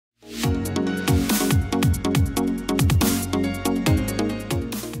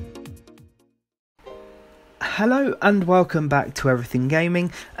Hello and welcome back to Everything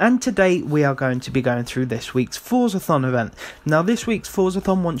Gaming, and today we are going to be going through this week's Forzathon event. Now this week's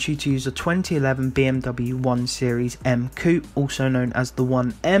Forzathon wants you to use a 2011 BMW 1 Series M Coupe, also known as the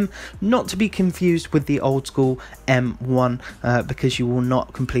 1M, not to be confused with the old school M1, because you will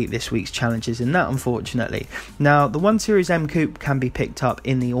not complete this week's challenges in that, unfortunately. Now the 1 Series M Coupe can be picked up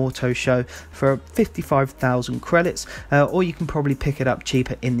in the auto show for 55,000 credits, or you can probably pick it up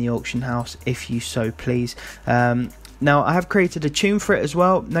cheaper in the auction house if you so please. Now I have created a tune for it as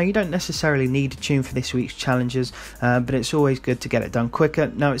well. Now you don't necessarily need a tune for this week's challenges, but it's always good to get it done quicker.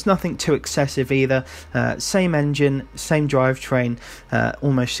 Now it's nothing too excessive either. Same engine, same drivetrain,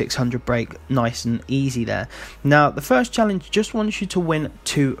 almost 600 brake, nice and easy there. Now the first challenge just wants you to win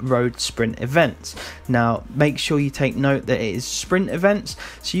 2 road sprint events. Now make sure you take note that it is sprint events,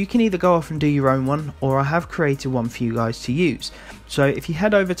 so you can either go off and do your own one, or I have created one for you guys to use. So if you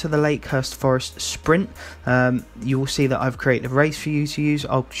head over to the Lakehurst Forest Sprint, you will see that I've created a race for you to use.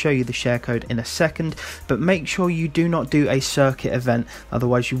 I'll show you the share code in a second, but make sure you do not do a circuit event,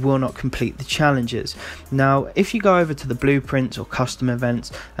 otherwise you will not complete the challenges. Now if you go over to the blueprints or custom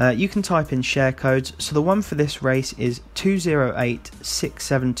events, you can type in share codes. So the one for this race is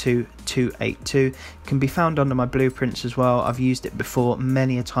 208672282. Can be found under my blueprints as well. I've used it before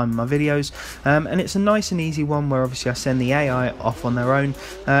many a time in my videos, and it's a nice and easy one where obviously I send the AI off on their own,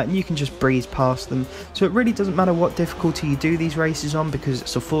 and you can just breeze past them. So it really doesn't matter what difficulty you do these races on, because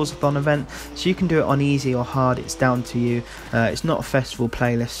it's a Forzathon event, so you can do it on easy or hard. It's down to you. It's not a festival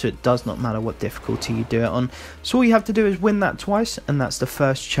playlist, so it does not matter what difficulty you do it on. So all you have to do is win that twice, and that's the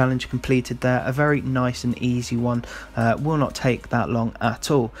first challenge completed there. A very nice and easy one, will not take that long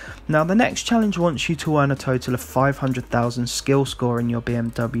at all. Now the next challenge wants you to earn a total of 500,000 skill score in your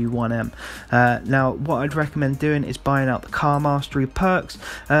BMW 1M. Now what I'd recommend doing is buying out the car mastery perks.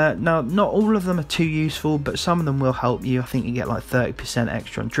 Now not all of them are too useful, but some of them will help you. I think you get like 30%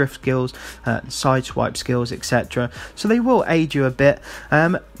 extra on drift skills, side swipe skills, etc. So they will aid you a bit,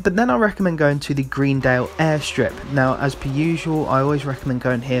 but then I recommend going to the Greendale airstrip. Now as per usual, I always recommend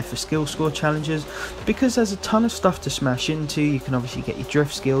going here for skill score challenges, because there's a ton of stuff to smash into. You can obviously get your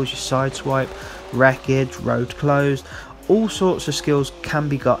drift skills, your side swipe, wreckage, road closed. All sorts of skills can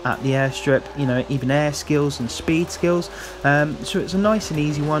be got at the airstrip, you know, even air skills and speed skills. So it's a nice and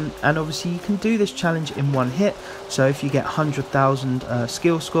easy one, and obviously you can do this challenge in one hit. So if you get 100,000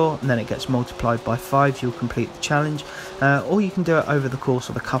 skill score and then it gets multiplied by 5, you'll complete the challenge, or you can do it over the course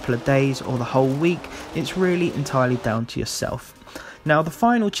of a couple of days or the whole week. It's really entirely down to yourself. Now the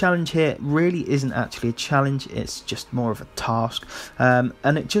final challenge here really isn't actually a challenge, it's just more of a task, and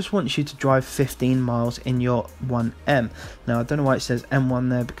it just wants you to drive 15 miles in your 1M. Now I don't know why it says M1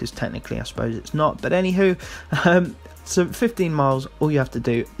 there, because technically I suppose it's not, but anywho, so 15 miles, all you have to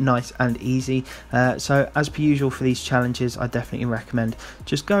do, nice and easy. So as per usual for these challenges, I definitely recommend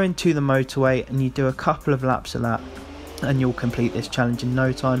just going to the motorway and you do a couple of laps of that, and you'll complete this challenge in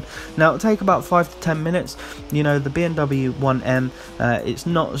no time. Now it'll take about 5 to 10 minutes. You know, the BMW 1M, it's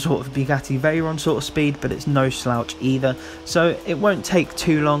not sort of Bugatti Veyron sort of speed, but it's no slouch either, so it won't take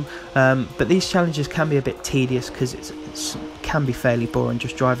too long. But these challenges can be a bit tedious, because it can be fairly boring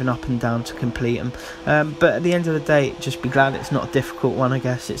just driving up and down to complete them, but at the end of the day, just be glad it's not a difficult one. I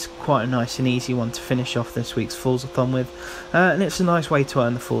guess it's quite a nice and easy one to finish off this week's Forzathon with, and it's a nice way to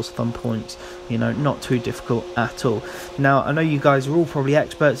earn the Forzathon points, you know, not too difficult at all. Now I know you guys are all probably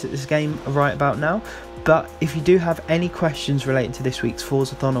experts at this game right about now, but if you do have any questions relating to this week's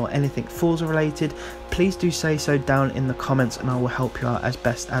Forzathon or anything Forza related, please do say so down in the comments, and I will help you out as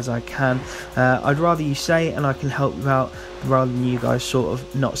best as I can. I'd rather you say and I can help you out, rather than you guys sort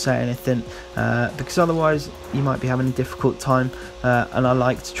of not say anything, because otherwise you might be having a difficult time, and I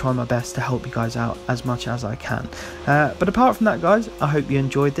like to try my best to help you guys out as much as I can. But apart from that, guys, I hope you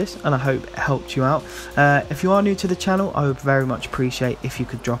enjoyed this, and I hope it helped you out. If you are new to the channel, I would very much appreciate if you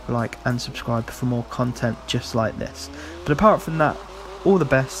could drop a like and subscribe for more content just like this. But apart from that, all the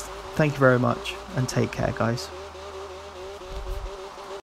best, thank you very much, and take care, guys.